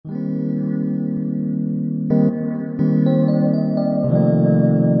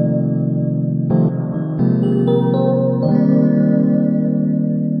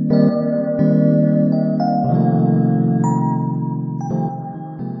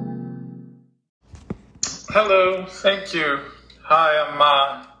Hello, thank you. Hi,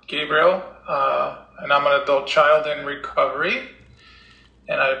 I'm Gabriel, and I'm an adult child in recovery,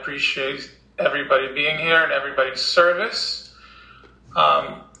 and I appreciate everybody being here and everybody's service.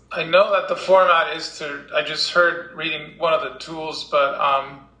 I know that the format is I just heard reading one of the tools, but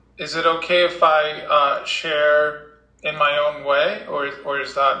is it okay if I share in my own way, or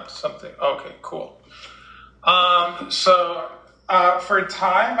is that something? Okay, cool. For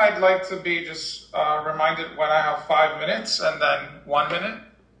time, I'd like to be just reminded when I have 5 minutes and then 1 minute.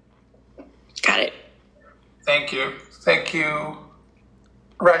 Got it. Thank you. Thank you,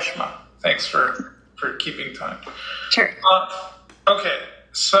 Reshma. Thanks for keeping time. Sure. Okay,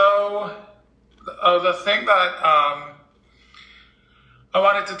 so the thing that I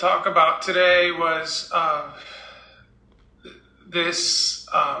wanted to talk about today was this.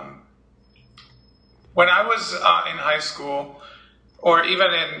 When I was in high school, or even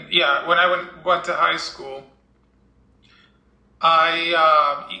when I went to high school, I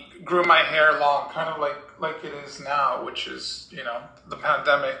grew my hair long, kind of like it is now, which is, the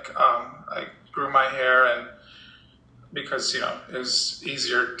pandemic. I grew my hair, and because, it was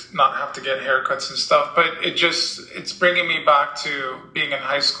easier to not have to get haircuts and stuff. But it's bringing me back to being in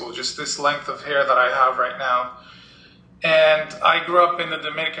high school, just this length of hair that I have right now. And I grew up in the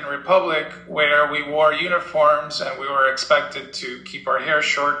Dominican Republic, where we wore uniforms and we were expected to keep our hair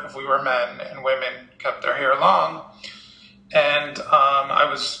short if we were men, and women kept their hair long. And I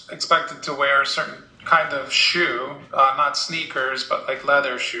was expected to wear a certain kind of shoe, not sneakers, but like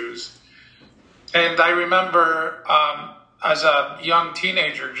leather shoes. And I remember as a young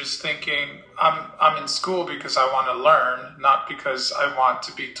teenager just thinking, I'm in school because I want to learn, not because I want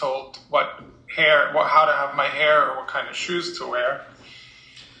to be told how to have my hair or what kind of shoes to wear.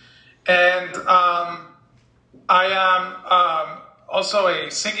 And I am also a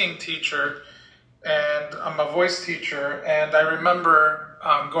singing teacher, and I'm a voice teacher. And I remember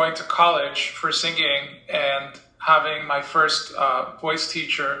going to college for singing and having my first voice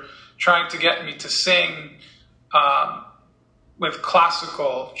teacher trying to get me to sing with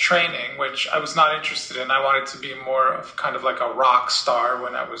classical training, which I was not interested in. I wanted to be more of kind of like a rock star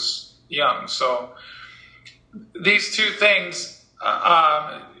when I was young. So these two things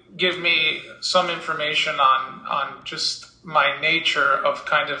give me some information on just my nature of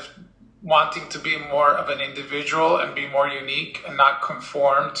kind of wanting to be more of an individual and be more unique and not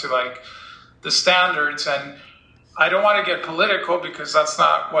conform to like the standards. And I don't want to get political because that's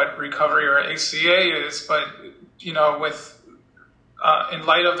not what recovery or ACA is, but with in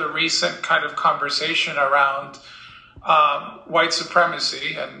light of the recent kind of conversation around white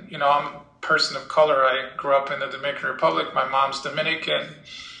supremacy, and I'm a person of color. I grew up in the Dominican Republic. My mom's Dominican,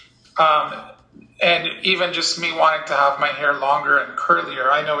 and even just me wanting to have my hair longer and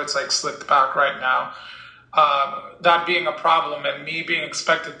curlier. I know it's like slicked back right now. That being a problem, and me being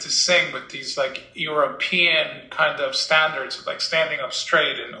expected to sing with these like European kind of standards, of like standing up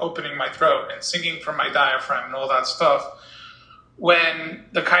straight and opening my throat and singing from my diaphragm and all that stuff, when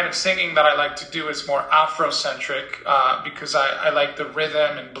the kind of singing that I like to do is more Afrocentric, because I like the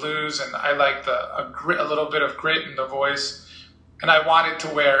rhythm and blues, and I like a little bit of grit in the voice. And I wanted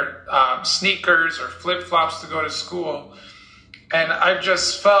to wear sneakers or flip-flops to go to school. And I've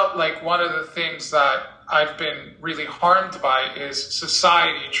just felt like one of the things that I've been really harmed by is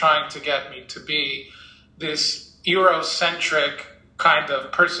society trying to get me to be this Eurocentric kind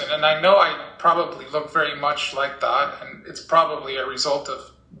of person. And I know I probably look very much like that, and it's probably a result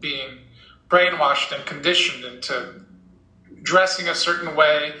of being brainwashed and conditioned into dressing a certain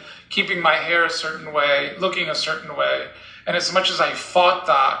way, keeping my hair a certain way, looking a certain way. And as much as I fought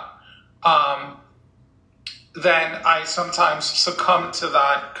that, then I sometimes succumb to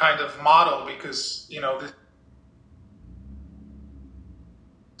that kind of model because, this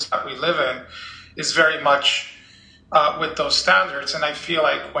that we live in is very much with those standards. And I feel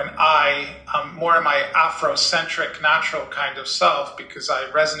like when I'm more in my Afrocentric, natural kind of self, because I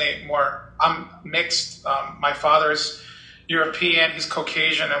resonate more, I'm mixed. My father's European, he's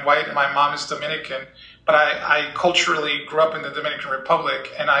Caucasian and white, and my mom is Dominican. But I culturally grew up in the Dominican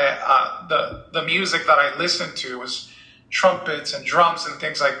Republic, and the music that I listened to was trumpets and drums and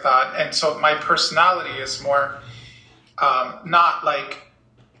things like that. And so my personality is more not like,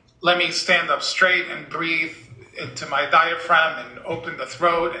 let me stand up straight and breathe into my diaphragm and open the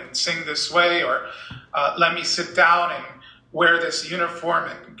throat and sing this way, or let me sit down and wear this uniform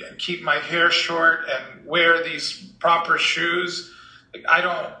and keep my hair short and wear these proper shoes. I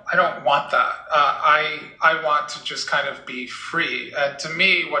don't want that. I want to just kind of be free. And to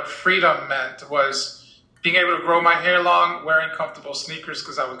me, what freedom meant was being able to grow my hair long, wearing comfortable sneakers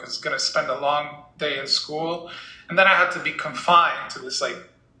because I was going to spend a long day in school. And then I had to be confined to this like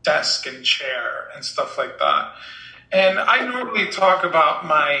desk and chair and stuff like that. And I normally talk about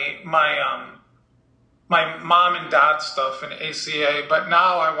my mom and dad stuff in ACA, but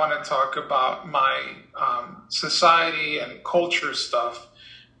now I want to talk about my society and culture stuff,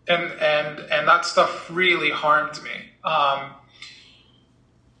 and that stuff really harmed me.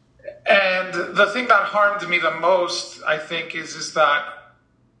 And the thing that harmed me the most, I think, is that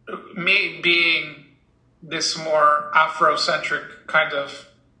me being this more Afrocentric kind of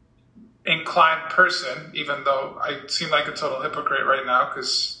inclined person, even though I seem like a total hypocrite right now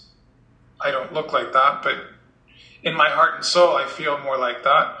because I don't look like that, but in my heart and soul, I feel more like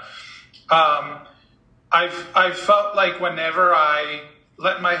that. I've felt like whenever I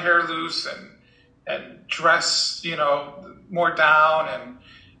let my hair loose and dress, more down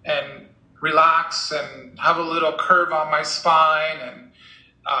and relax and have a little curve on my spine and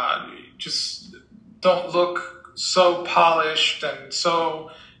just don't look so polished and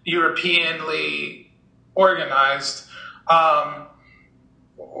so Europeanly organized,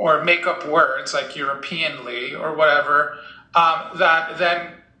 or make up words like Europeanly or whatever, that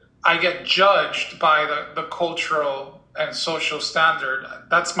then I get judged by the cultural and social standard.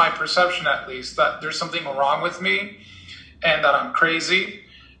 That's my perception, at least, that there's something wrong with me and that I'm crazy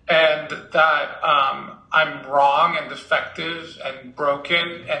and that I'm wrong and defective and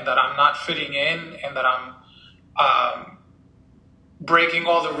broken and that I'm not fitting in and that I'm breaking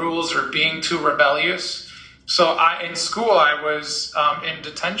all the rules or being too rebellious. So in school, I was in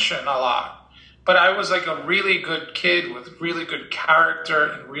detention a lot, but I was like a really good kid with really good character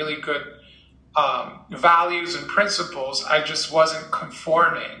and really good values and principles. I just wasn't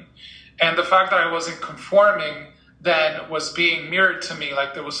conforming. And the fact that I wasn't conforming then was being mirrored to me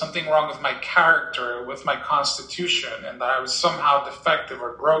like there was something wrong with my character, with my constitution, and that I was somehow defective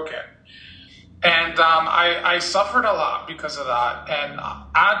or broken. And I suffered a lot because of that. And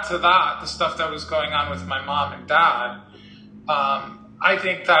add to that the stuff that was going on with my mom and dad. I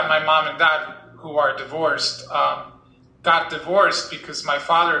think that my mom and dad, who are divorced, got divorced because my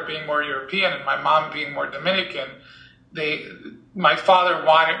father being more European and my mom being more Dominican, my father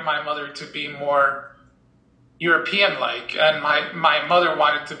wanted my mother to be more European-like, and my mother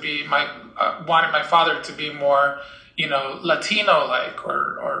wanted my father to be more, Latino-like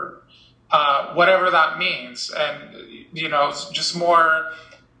or whatever that means, and just more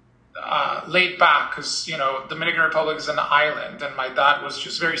laid back because Dominican Republic is an island, and my dad was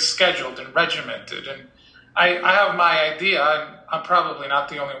just very scheduled and regimented. And I have my idea. I'm probably not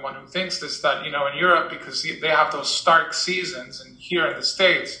the only one who thinks this, that in Europe, because they have those stark seasons, and here in the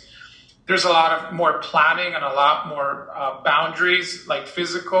States, there's a lot of more planning and a lot more boundaries, like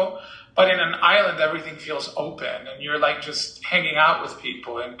physical. But in an island, everything feels open, and you're like just hanging out with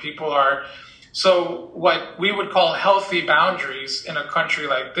people, and people are. So what we would call healthy boundaries in a country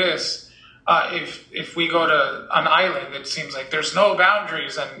like this, if we go to an island, it seems like there's no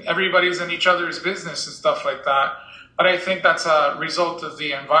boundaries and everybody's in each other's business and stuff like that. But I think that's a result of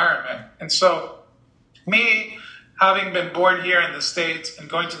the environment. And so me having been born here in the States and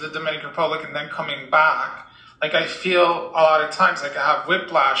going to the Dominican Republic and then coming back, like I feel a lot of times like I have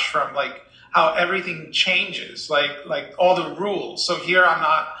whiplash from like how everything changes, like all the rules. So here I'm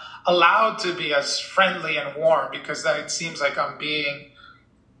not allowed to be as friendly and warm because then it seems like I'm being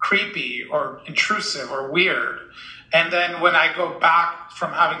creepy or intrusive or weird. And then when I go back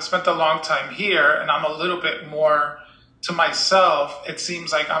from having spent a long time here and I'm a little bit more to myself, it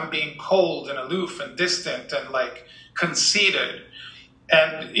seems like I'm being cold and aloof and distant and like conceited.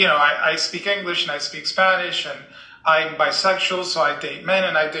 And, I speak English and I speak Spanish and I'm bisexual, so I date men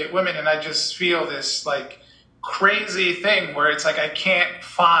and I date women, and I just feel this like crazy thing where it's like I can't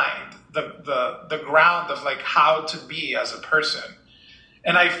find the ground of like how to be as a person.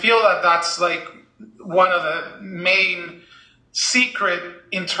 And I feel that that's like one of the main secret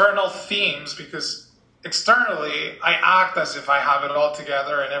internal themes, because externally I act as if I have it all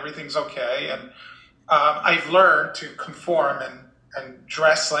together and everything's okay. And I've learned to conform and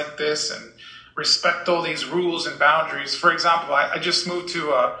dress like this and respect all these rules and boundaries. For example, I just moved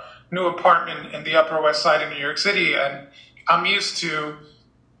to a new apartment in the Upper West Side of New York City, and I'm used to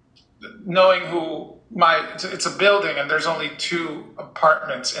knowing it's a building and there's only 2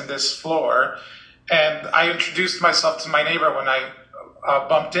 apartments in this floor. And I introduced myself to my neighbor when I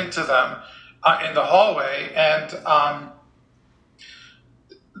bumped into them in the hallway, and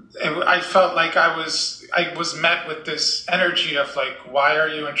I felt like I was met with this energy of like, why are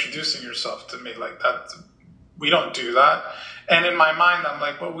you introducing yourself to me like that? we don't do that. And in my mind, I'm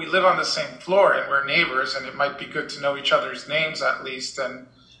like, well, we live on the same floor and we're neighbors, and it might be good to know each other's names at least and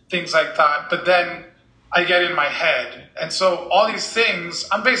things like that. But then I get in my head. And so all these things,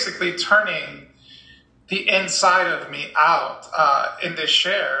 I'm basically turning the inside of me out in this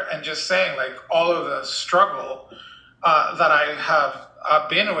share and just saying like all of the struggle that I have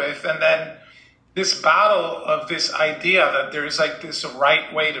been with. And then this battle of this idea that there's like this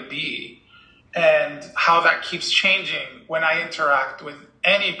right way to be, and how that keeps changing when I interact with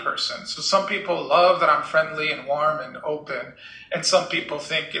any person. So some people love that I'm friendly and warm and open, and some people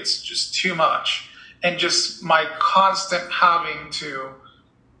think it's just too much. And just my constant having to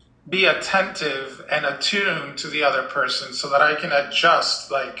be attentive and attuned to the other person so that I can adjust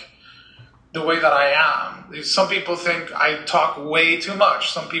like the way that I am. Some people think I talk way too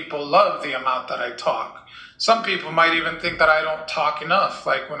much. Some people love the amount that I talk. Some people might even think that I don't talk enough,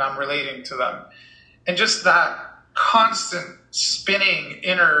 like when I'm relating to them. And just that constant spinning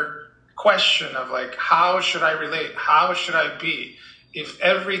inner question of like, how should I relate? How should I be? If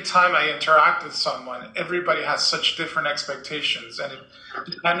every time I interact with someone, everybody has such different expectations. And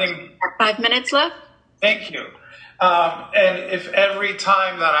depending... 5 minutes left? Thank you. And if every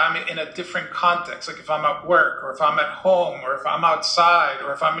time that I'm in a different context, like if I'm at work or if I'm at home or if I'm outside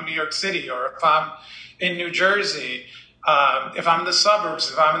or if I'm in New York City or if I'm in New Jersey, if I'm in the suburbs,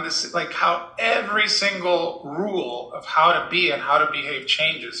 if I'm in this, like how every single rule of how to be and how to behave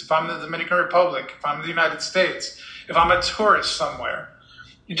changes. If I'm in the Dominican Republic, if I'm in the United States, if I'm a tourist somewhere,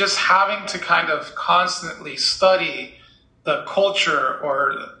 you're just having to kind of constantly study the culture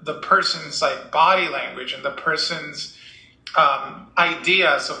or the person's like body language and the person's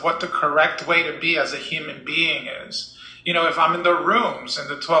ideas of what the correct way to be as a human being is. You know, if I'm in the rooms and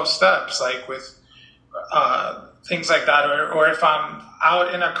the 12 steps, like with things like that, or if I'm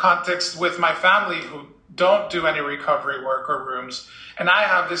out in a context with my family who don't do any recovery work or rooms, and I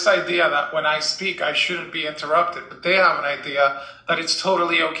have this idea that when I speak, I shouldn't be interrupted, but they have an idea that it's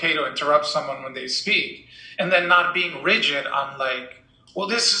totally okay to interrupt someone when they speak, and then not being rigid on like, well,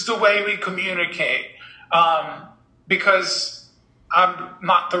 this is the way we communicate, because I'm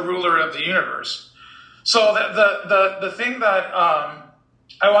not the ruler of the universe. So the thing that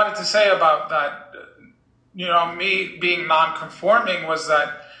I wanted to say about that, you know, me being non-conforming was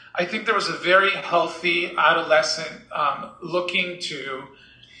that I think there was a very healthy adolescent looking to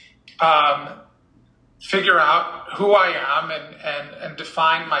figure out who I am and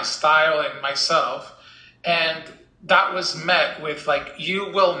define my style and myself. And that was met with like,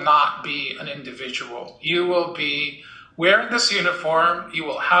 you will not be an individual. You will be wearing this uniform, you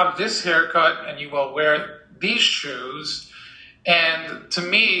will have this haircut, and you will wear these shoes. And to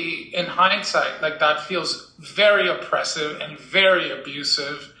me, in hindsight, like that feels very oppressive and very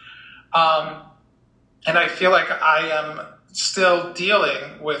abusive. And I feel like I am still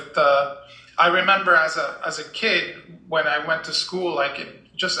dealing with I remember as a kid, when I went to school, like in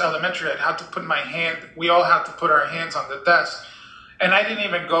just elementary, I'd have to put we all had to put our hands on the desk. And I didn't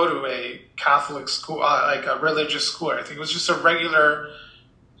even go to a Catholic school, like a religious school. I think it was just a regular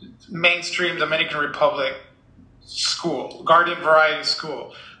mainstream Dominican Republic school, Guardian Variety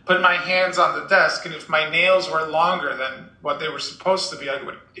School. Put my hands on the desk, and if my nails were longer than what they were supposed to be, I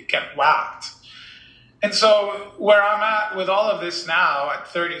would get whacked. And so where I'm at with all of this now at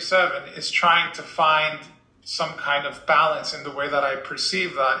 37 is trying to find some kind of balance in the way that I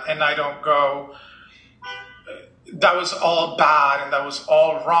perceive that, and I don't go, that was all bad and that was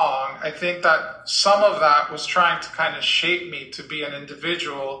all wrong. I think that some of that was trying to kind of shape me to be an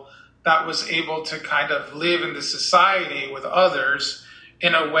individual that was able to kind of live in the society with others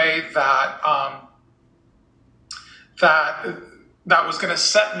in a way that that was going to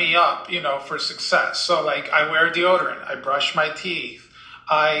set me up, you know, for success. So like I wear deodorant, I brush my teeth,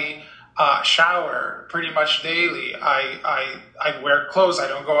 I shower pretty much daily, I wear clothes, I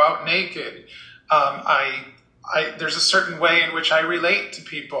don't go out naked. There's a certain way in which I relate to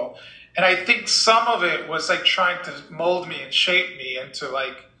people. And I think some of it was like trying to mold me and shape me into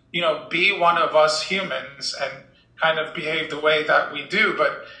like, you know, be one of us humans and kind of behave the way that we do.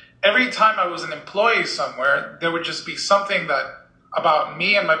 But every time I was an employee somewhere, there would just be something that about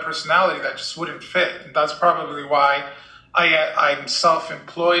me and my personality that just wouldn't fit. And that's probably why I'm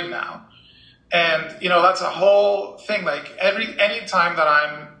self-employed now. And, you know, that's a whole thing. Like any time that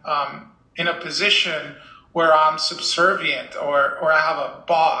I'm in a position where I'm subservient or I have a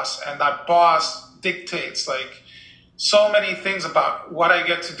boss and that boss dictates like so many things about what I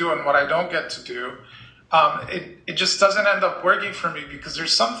get to do and what I don't get to do, it just doesn't end up working for me, because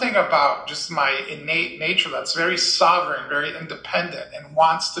there's something about just my innate nature that's very sovereign, very independent, and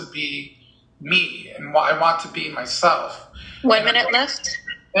wants to be me and I want to be myself. 1 minute left.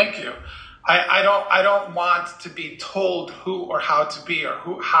 Thank you. I don't want to be told who or how to be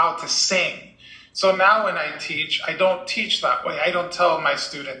or how to sing. So now when I teach, I don't teach that way. I don't tell my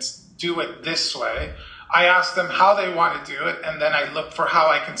students, do it this way. I ask them how they want to do it, and then I look for how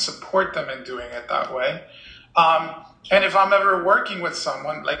I can support them in doing it that way. And if I'm ever working with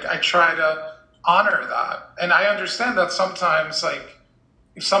someone, like, I try to honor that. And I understand that sometimes, like,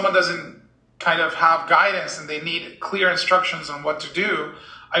 if someone doesn't kind of have guidance and they need clear instructions on what to do,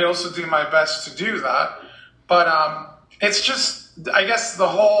 I also do my best to do that. But it's just, I guess the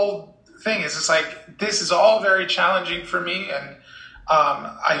whole thing is, it's like, this is all very challenging for me. And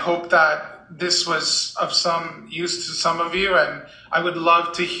I hope that this was of some use to some of you. And I would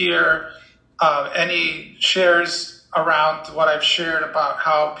love to hear any shares around what I've shared about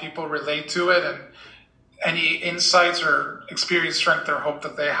how people relate to it, and any insights or experience, strength, or hope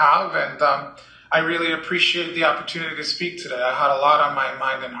that they have. And I really appreciate the opportunity to speak today. I had a lot on my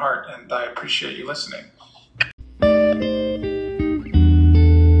mind and heart, and I appreciate you listening.